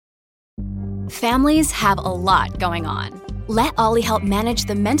Families have a lot going on. Let Ollie help manage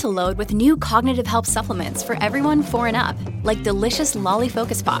the mental load with new cognitive help supplements for everyone 4 and up, like delicious Lolly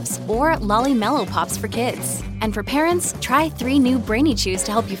Focus Pops or Lolly Mellow Pops for kids. And for parents, try 3 new Brainy Chews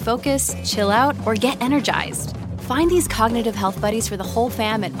to help you focus, chill out, or get energized. Find these cognitive health buddies for the whole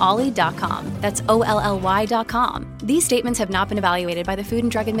fam at ollie.com. That's OLLY.com. These statements have not been evaluated by the Food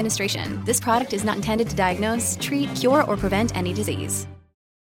and Drug Administration. This product is not intended to diagnose, treat, cure, or prevent any disease.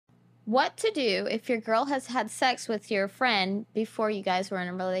 What to do if your girl has had sex with your friend before you guys were in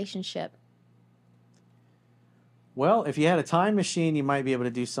a relationship? Well, if you had a time machine, you might be able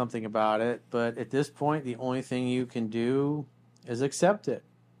to do something about it. But at this point, the only thing you can do is accept it.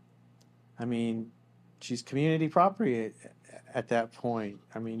 I mean, she's community property at that point.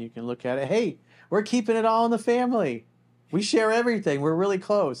 I mean, you can look at it. Hey, we're keeping it all in the family. We share everything. We're really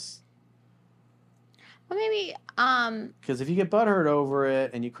close. Well, maybe, because if you get butthurt over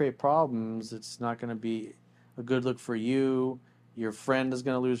it and you create problems, it's not going to be a good look for you. Your friend is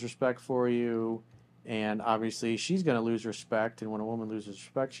going to lose respect for you. And obviously she's going to lose respect. And when a woman loses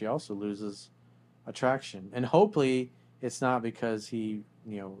respect, she also loses attraction. And hopefully it's not because he,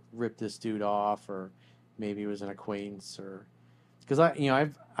 ripped this dude off, or maybe it was an acquaintance, or because I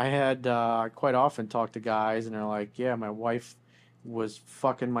had quite often talked to guys and they're like, yeah, my wife was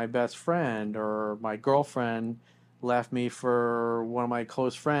fucking my best friend, or my girlfriend left me for one of my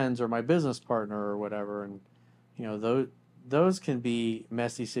close friends or my business partner or whatever. And, those can be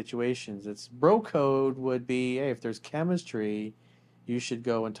messy situations. It's bro code would be, hey, if there's chemistry, you should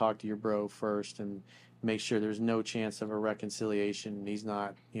go and talk to your bro first and make sure there's no chance of a reconciliation. And he's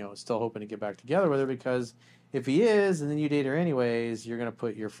not, still hoping to get back together with her, because if he is, and then you date her anyways, you're going to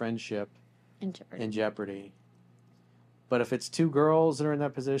put your friendship in jeopardy. But if it's 2 girls that are in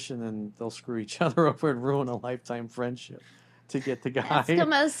that position, then they'll screw each other over and ruin a lifetime friendship to get the guy.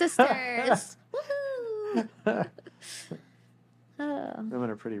 Eskimo sisters. Woohoo! Women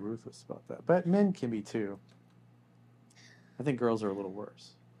are pretty ruthless about that. But men can be too. I think girls are a little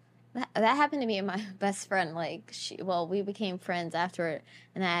worse. That happened to me and my best friend. We became friends after it,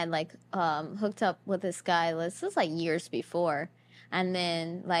 and I had hooked up with this guy. This was years before, and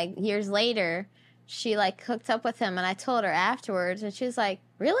then years later, she hooked up with him, and I told her afterwards, and she was like,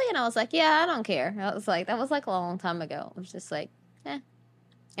 "Really?" And I was like, "Yeah, I don't care." I was like, that was a long time ago. I was just like, eh.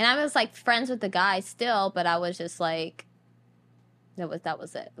 And I was friends with the guy still, but I was just that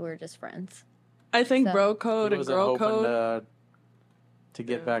was it. We were just friends. I think bro code and girl code. To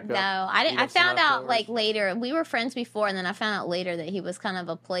get back up. No, I found out later. We were friends before, and then I found out later that he was kind of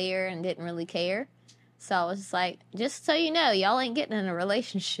a player and didn't really care. So I was just like, just so you know, y'all ain't getting in a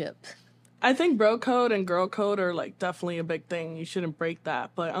relationship. I think bro code and girl code are definitely a big thing. You shouldn't break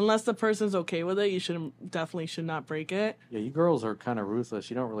that. But unless the person's okay with it, you definitely should not break it. Yeah, you girls are kind of ruthless.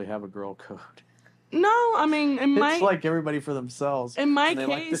 You don't really have a girl code. No, I mean, it's like everybody for themselves. In my case,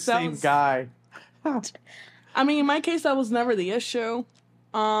 like the same guy. I mean, in my case, that was never the issue.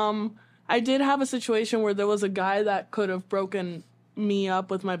 I did have a situation where there was a guy that could have broken me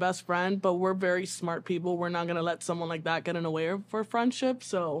up with my best friend, but we're very smart people. We're not going to let someone like that get in the way of our friendship,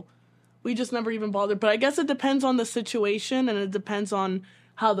 so we just never even bothered. But I guess it depends on the situation, and it depends on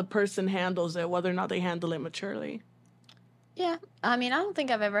how the person handles it, whether or not they handle it maturely. Yeah. I mean, I don't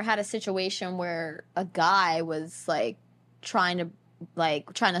think I've ever had a situation where a guy was, trying to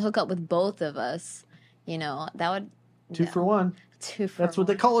hook up with both of us. That would... 2 for 1. 2 for That's what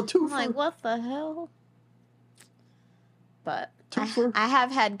they call a 2 for. I'm what the hell? But I have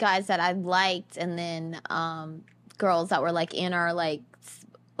had guys that I liked, and then girls that were in our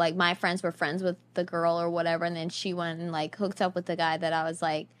my friends were friends with the girl or whatever, and then she went and hooked up with the guy that I was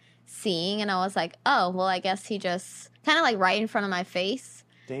seeing, and I was like, oh, well, I guess he just kind of right in front of my face.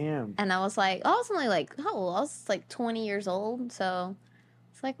 Damn. And I was like, I was only how old? I was 20 years old, so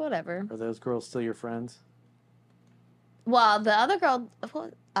it's whatever. Are those girls still your friends? Well, the other girl,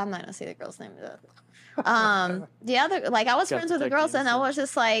 I'm not gonna say the girl's name. The other, I was friends with the girls, and I was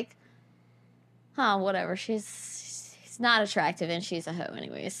just whatever. She's not attractive, and she's a hoe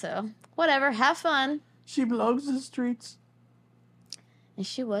anyway. So whatever, have fun. She belongs to the streets. And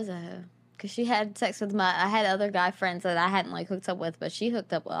she was a hoe, because she had sex with I had other guy friends that I hadn't hooked up with, but she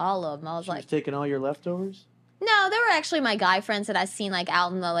hooked up with all of them. I was she was taking all your leftovers? No, they were actually my guy friends that I seen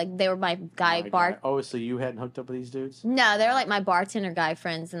out in the they were my guy bar. Oh, so you hadn't hooked up with these dudes? No, they were my bartender guy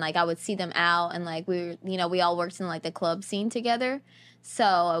friends, and I would see them out, and we were, we all worked in the club scene together. So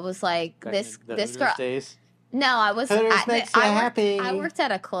it was this girl. Days? No, I was. I worked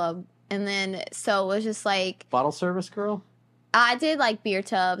at a club, and then so it was just bottle service girl. I did beer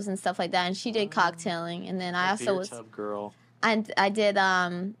tubs and stuff like that, and she did cocktailing, and then I also was beer tub girl. I did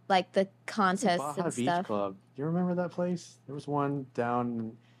like the It's the contests Baja and Beach stuff. Club. Do you remember that place? There was one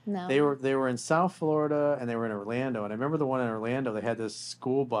down. No. They were in South Florida and they were in Orlando. And I remember the one in Orlando. They had this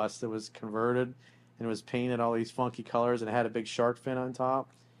school bus that was converted and it was painted all these funky colors and it had a big shark fin on top.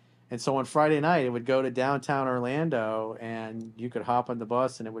 And so on Friday night, it would go to downtown Orlando and you could hop on the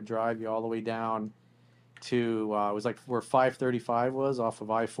bus and it would drive you all the way down to it was like where 535 was off of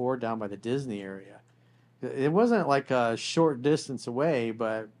I-4 down by the Disney area. It wasn't like a short distance away,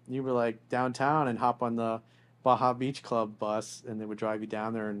 but you were like downtown and hop on the Baja Beach Club bus, and they would drive you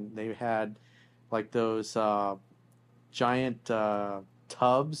down there. And they had like those giant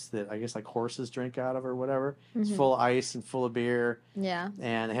tubs that I guess like horses drink out of or whatever. It's full of ice and full of beer, Yeah.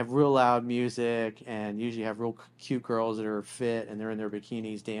 and they have real loud music, and usually have real cute girls that are fit, and they're in their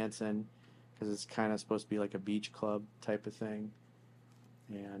bikinis dancing because it's kind of supposed to be like a beach club type of thing.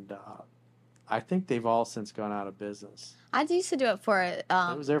 And I think they've all since gone out of business. I used to do it for It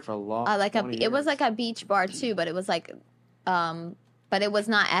was there for a long like a 20 it was years. like a beach bar too, but it was like but it was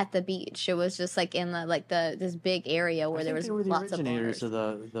not at the beach. It was just like in the this big area where I there think was they were the lots of originators bars.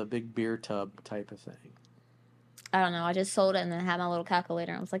 of the big beer tub type of thing. I don't know. I just sold it and then had my little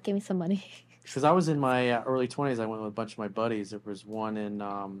calculator. I was like, give me some money. Because I was in my early 20s, I went with a bunch of my buddies. There was one in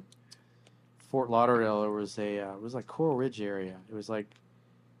Fort Lauderdale. It was like Coral Ridge area. It was like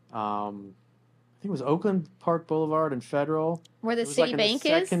I think it was Oakland Park Boulevard and Federal. Where the It was like city on bank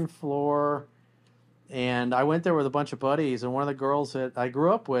the is? second floor. And I went there with a bunch of buddies, and one of the girls that I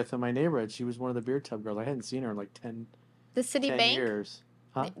grew up with in my neighborhood, she was one of the beer tub girls. I hadn't seen her in like 10 The city 10 bank? years.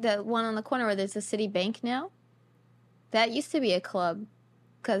 Huh? The one on the corner where there's a city bank now? That used to be a club.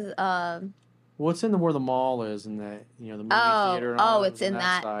 Because, Well, it's in where the mall is, and the the movie theater. And all it's was on in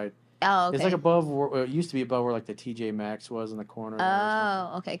that. side. oh, okay. It's like above. It used to be above where like the TJ Maxx was in the corner. there or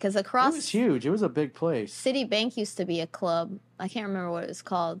something. Oh, okay. Because It across was huge. It was a big place. City Bank used to be a club. I can't remember what it was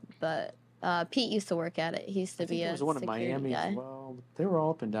called, but Pete used to work at it. He used to I think be there a was one in security Miami guy. as well. They were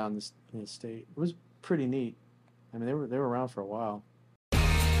all up and down the state. It was pretty neat. I mean, they were around for a while.